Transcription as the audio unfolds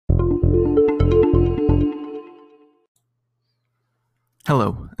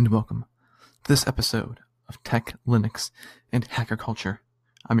Hello and welcome to this episode of Tech, Linux, and Hacker Culture.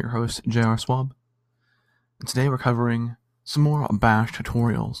 I'm your host, J.R. Swab, and today we're covering some more Bash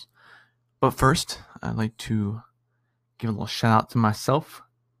tutorials. But first, I'd like to give a little shout out to myself.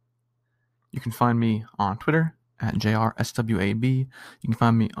 You can find me on Twitter at JRSWAB. You can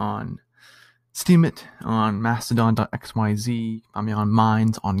find me on Steemit, on Mastodon.xyz. You can find me on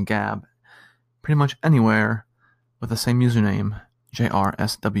Minds, on Gab, pretty much anywhere with the same username,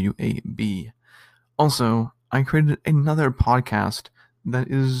 JRSWAB. Also, I created another podcast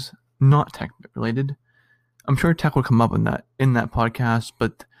that is not tech related. I'm sure tech will come up in that podcast,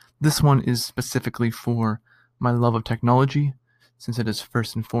 but this one is specifically for my love of technology, since it is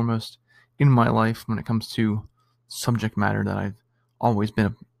first and foremost in my life when it comes to subject matter that I've always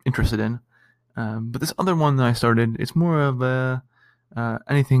been interested in. But this other one that I started, it's more of a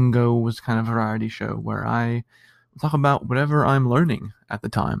anything goes kind of variety show where I talk about whatever I'm learning at the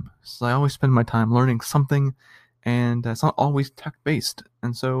time. So I always spend my time learning something, and it's not always tech-based.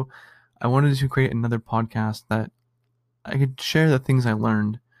 And so I wanted to create another podcast that I could share the things I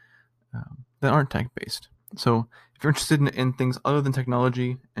learned that aren't tech-based. So if you're interested in things other than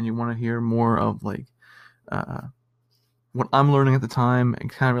technology and you want to hear more of like what I'm learning at the time, it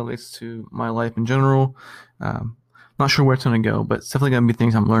kind of relates to my life in general. Not sure where it's going to go, but it's definitely going to be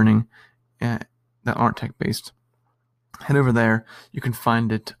things I'm learning that aren't tech-based. Head over there. You can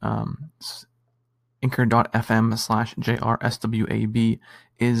find it. Anchor.fm/JRSWAB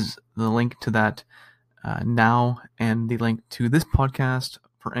is the link to that now, and the link to this podcast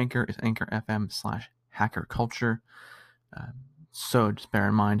for Anchor is Anchor.fm/HackerCulture. So just bear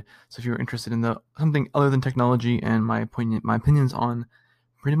in mind. So if you're interested in something other than technology and my opinions on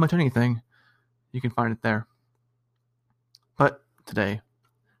pretty much anything, you can find it there. But today,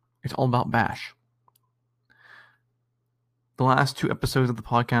 it's all about Bash. The last two episodes of the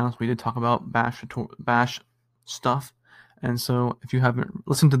podcast, we did talk about Bash stuff. And so if you haven't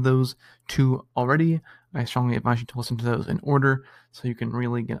listened to those two already, I strongly advise you to listen to those in order so you can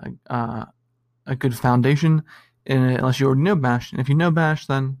really get a good foundation, unless you already know Bash. And if you know Bash,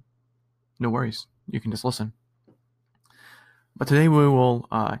 then no worries. You can just listen. But today we will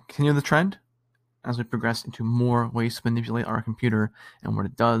continue the trend as we progress into more ways to manipulate our computer and what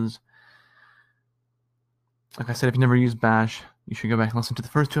it does. Like I said, if you never used Bash, you should go back and listen to the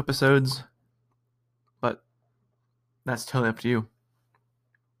first two episodes, but that's totally up to you.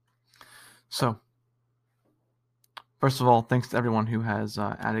 So, first of all, thanks to everyone who has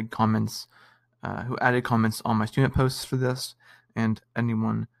added comments on my student posts for this, and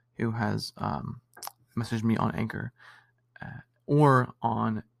anyone who has messaged me on Anchor or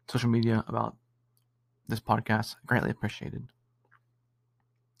on social media about this podcast. Greatly appreciated.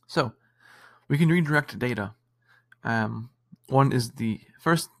 So, we can redirect data. One is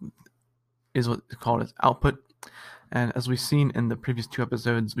first is what is called as output, and as we've seen in the previous two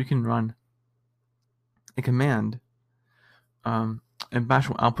episodes, we can run a command, and Bash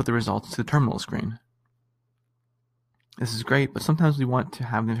will output the results to the terminal screen. This is great, but sometimes we want to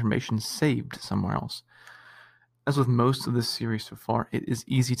have the information saved somewhere else. As with most of this series so far, it is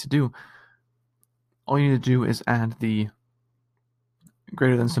easy to do. All you need to do is add the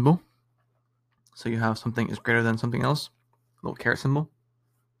greater than symbol. So you have something is greater than something else, a little caret symbol.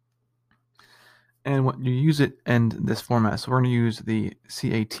 And what you use it in this format. So we're going to use the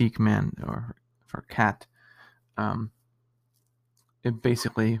CAT command, or for cat. It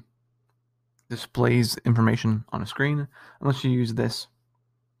basically displays information on a screen. Unless you use this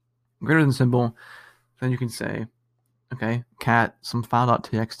greater than symbol, then you can say, okay, cat some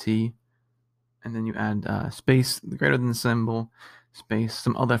file.txt, and then you add space, the greater than symbol, space,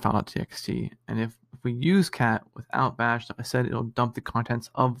 some other file.txt. And if we use cat without Bash, like I said, it'll dump the contents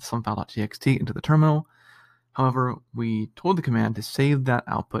of some file.txt into the terminal. However, we told the command to save that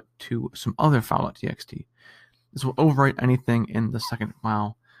output to some other file.txt. This will overwrite anything in the second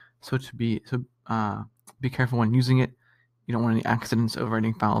file. So be careful when using it. You don't want any accidents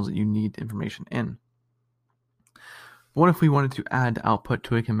overwriting files that you need information in. But what if we wanted to add output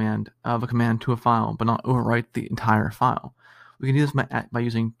to a command to a file, but not overwrite the entire file? We can do this by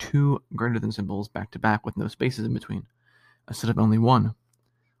using two greater than symbols back to back with no spaces in between, instead of only one,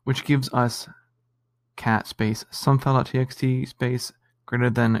 which gives us cat space some file.txt space greater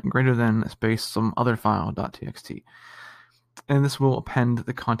than space some other file.txt. And this will append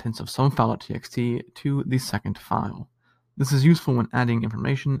the contents of some file.txt to the second file. This is useful when adding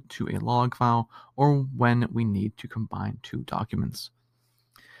information to a log file or when we need to combine two documents.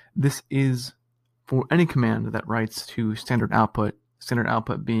 This is for any command that writes to standard output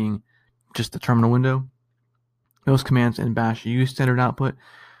being just the terminal window. Most commands in Bash use standard output,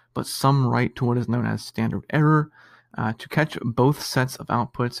 but some write to what is known as standard error. To catch both sets of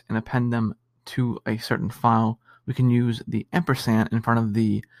outputs and append them to a certain file, we can use the ampersand in front of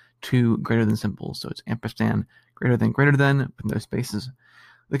the two greater than symbols. So it's ampersand greater than with no spaces.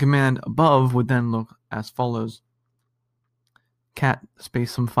 The command above would then look as follows: cat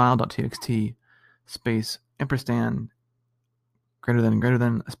space some file.txt space ampersand greater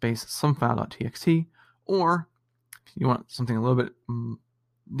than space some file.txt. Or if you want something a little bit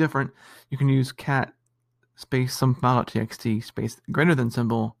different, you can use cat space some file.txt space greater than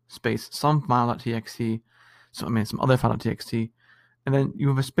symbol space some file.txt, some other file.txt, and then you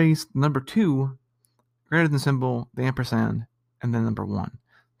have a space number 2 greater than symbol, the ampersand, and then number 1.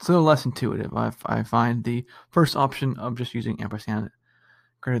 So less intuitive. I find the first option of just using ampersand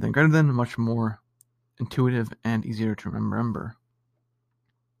greater than much more intuitive and easier to remember.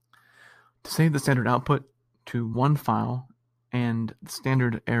 To save the standard output to one file and the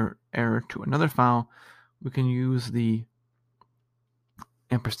standard error to another file, we can use the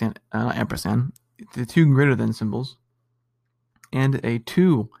ampersand, the two greater than symbols, and a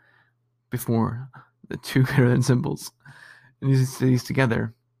 2 before the two greater than symbols, and use these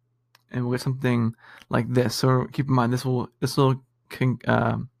together, and we'll get something like this. So keep in mind, this will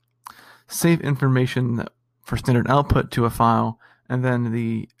save information for standard output to a file, and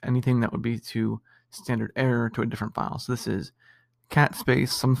then anything that would be to standard error to a different file. So this is cat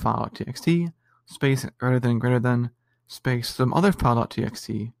space some file.txt space greater than space some other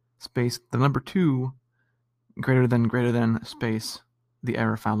file.txt space the number 2 greater than space the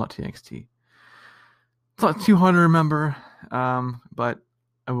error file.txt. It's not too hard to remember, but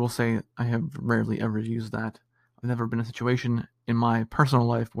I will say I have rarely ever used that. I've never been in a situation in my personal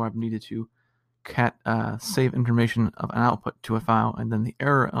life where I've needed to save information of an output to a file and then the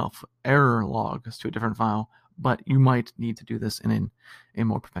error logs to a different file, but you might need to do this in a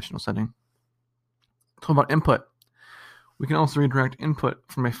more professional setting. Talk about input. We can also redirect input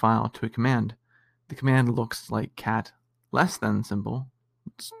from a file to a command. The command looks like cat less than symbol,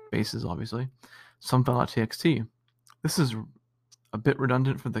 spaces obviously, some file.txt. This is a bit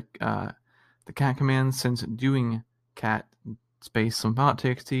redundant for the cat command, since doing cat space some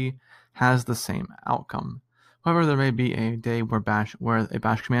file.txt has the same outcome. However, there may be a day where a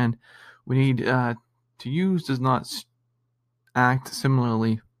bash command we need to use does not act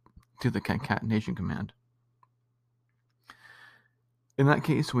similarly to the concatenation command. In that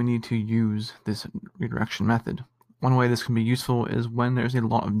case, we need to use this redirection method. One way this can be useful is when there's a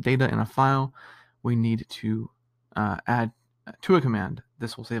lot of data in a file, we need to add to a command.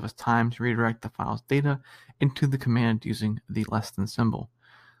 This will save us time to redirect the file's data into the command using the less than symbol.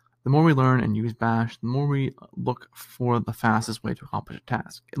 The more we learn and use Bash, the more we look for the fastest way to accomplish a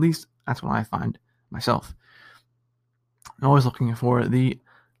task. At least that's what I find myself. I'm always looking for the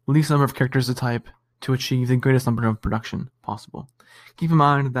least number of characters to type to achieve the greatest number of production possible. Keep in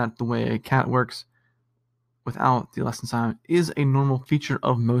mind that the way a cat works without the less than sign is a normal feature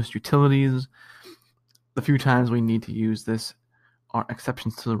of most utilities. The few times we need to use this are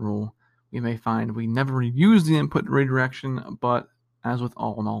exceptions to the rule. We may find we never use the input redirection, but as with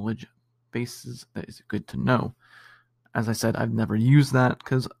all knowledge bases, that is good to know. As I said, I've never used that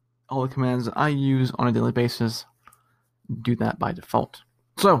because all the commands I use on a daily basis do that by default.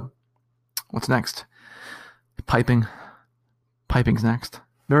 So, what's next? Piping. Piping's next.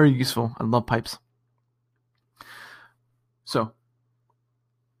 Very useful. I love pipes. So,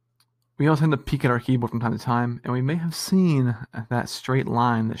 we all tend to peek at our keyboard from time to time, and we may have seen that straight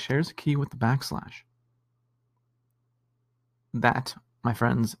line that shares a key with the backslash. That, my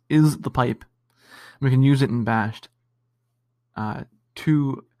friends, is the pipe. We can use it in Bash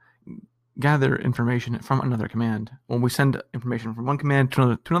to gather information from another command. When we send information from one command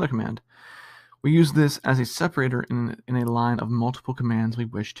to another command, we use this as a separator in a line of multiple commands we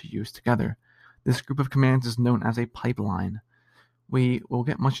wish to use together. This group of commands is known as a pipeline. We will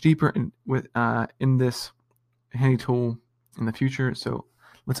get much deeper in this handy tool in the future, so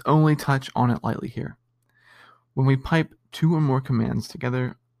let's only touch on it lightly here. When we pipe two or more commands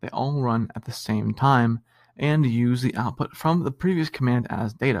together, they all run at the same time and use the output from the previous command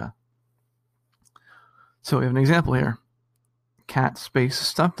as data. So we have an example here. Cat space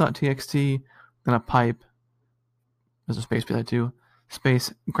stuff.txt, then a pipe, there's a space beside too,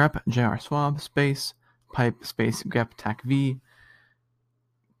 space grep jrswab space pipe space grep tacv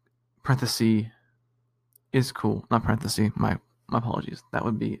parenthesis is cool, not parenthesis, my apologies, that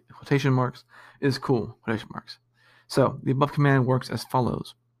would be quotation marks, is cool, quotation marks. So the above command works as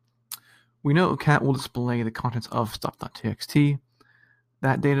follows. We know cat will display the contents of stuff.txt.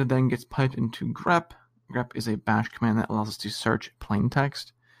 That data then gets piped into grep. grep is a bash command that allows us to search plain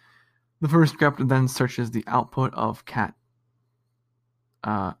text. The first grep then searches the output of cat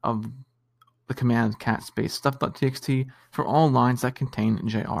of the command cat space stuff.txt for all lines that contain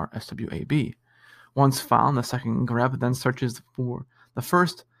JRSWAB. Once found, the second grep then searches for the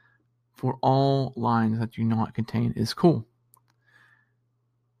first for all lines that do not contain is cool.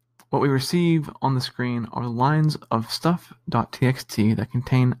 What we receive on the screen are the lines of stuff.txt that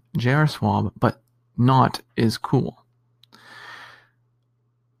contain JRSWAB but not is cool.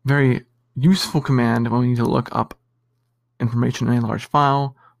 Very useful command when we need to look up information in a large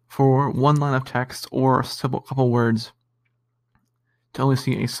file for one line of text or a couple words to only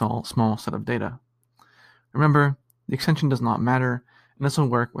see a small set of data. Remember, the extension does not matter, and this will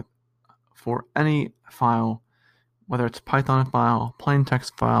work for any file, whether it's Python file, plain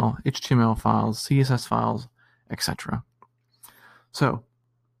text file, HTML files, CSS files, etc. So,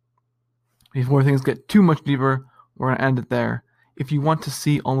 before things get too much deeper, we're going to end it there. If you want to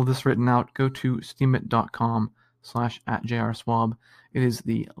see all of this written out, go to steemit.com/@JRSWAB. It is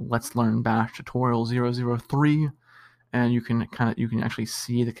the Let's Learn Bash tutorial 003, and you can actually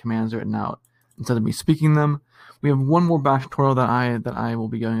see the commands written out instead of me speaking them. We have one more bash tutorial that I will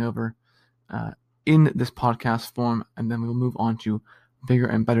be going over in this podcast form, and then we will move on to bigger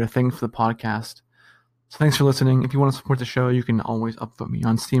and better things for the podcast. So thanks for listening. If you want to support the show, you can always upvote me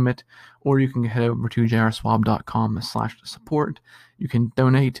on Steemit, or you can head over to jrswab.com/support. You can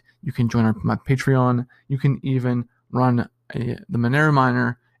donate. You can join my Patreon. You can even run the Monero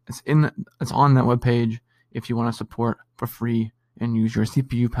miner. It's on that webpage if you want to support for free and use your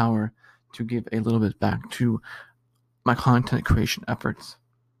CPU power to give a little bit back to my content creation efforts.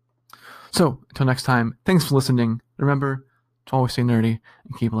 So until next time, thanks for listening. Remember to always stay nerdy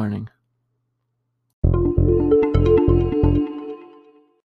and keep learning.